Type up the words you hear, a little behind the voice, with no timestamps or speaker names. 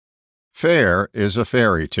Fair is a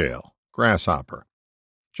fairy tale. Grasshopper.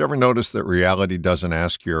 Did you ever notice that reality doesn't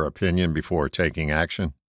ask your opinion before taking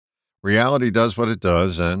action? Reality does what it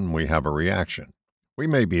does, and we have a reaction. We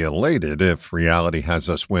may be elated if reality has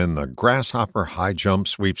us win the Grasshopper High Jump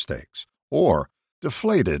sweepstakes, or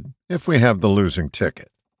deflated if we have the losing ticket.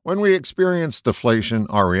 When we experience deflation,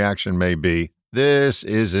 our reaction may be, "This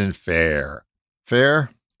isn't fair."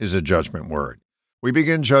 Fair is a judgment word. We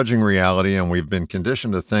begin judging reality, and we've been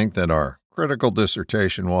conditioned to think that our critical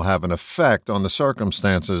dissertation will have an effect on the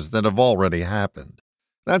circumstances that have already happened.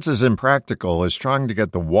 That's as impractical as trying to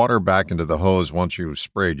get the water back into the hose once you've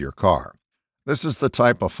sprayed your car. This is the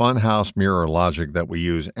type of funhouse mirror logic that we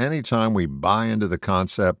use anytime we buy into the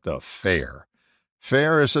concept of fair.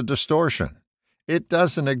 Fair is a distortion. It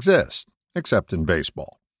doesn't exist, except in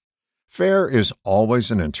baseball. Fair is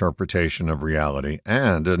always an interpretation of reality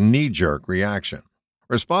and a knee-jerk reaction.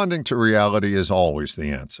 Responding to reality is always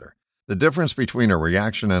the answer. The difference between a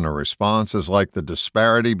reaction and a response is like the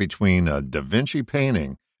disparity between a Da Vinci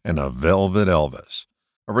painting and a Velvet Elvis.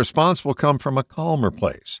 A response will come from a calmer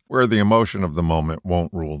place, where the emotion of the moment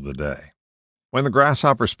won't rule the day. When the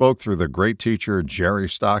grasshopper spoke through the great teacher Jerry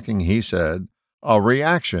Stocking, he said, "A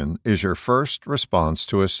reaction is your first response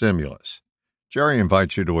to a stimulus." Jerry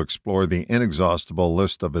invites you to explore the inexhaustible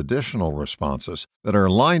list of additional responses that are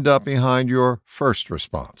lined up behind your first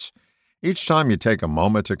response. Each time you take a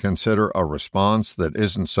moment to consider a response that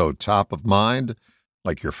isn't so top of mind,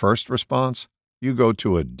 like your first response, you go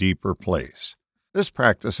to a deeper place. This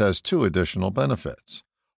practice has two additional benefits.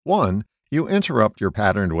 One, you interrupt your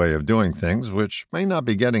patterned way of doing things, which may not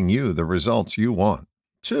be getting you the results you want.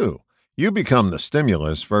 Two, you become the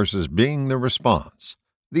stimulus versus being the response,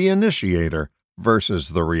 the initiator versus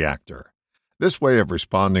the reactor. This way of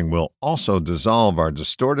responding will also dissolve our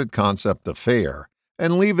distorted concept of fair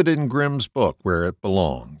and leave it in Grimm's book where it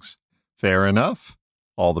belongs. Fair enough?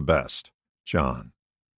 All the best, John.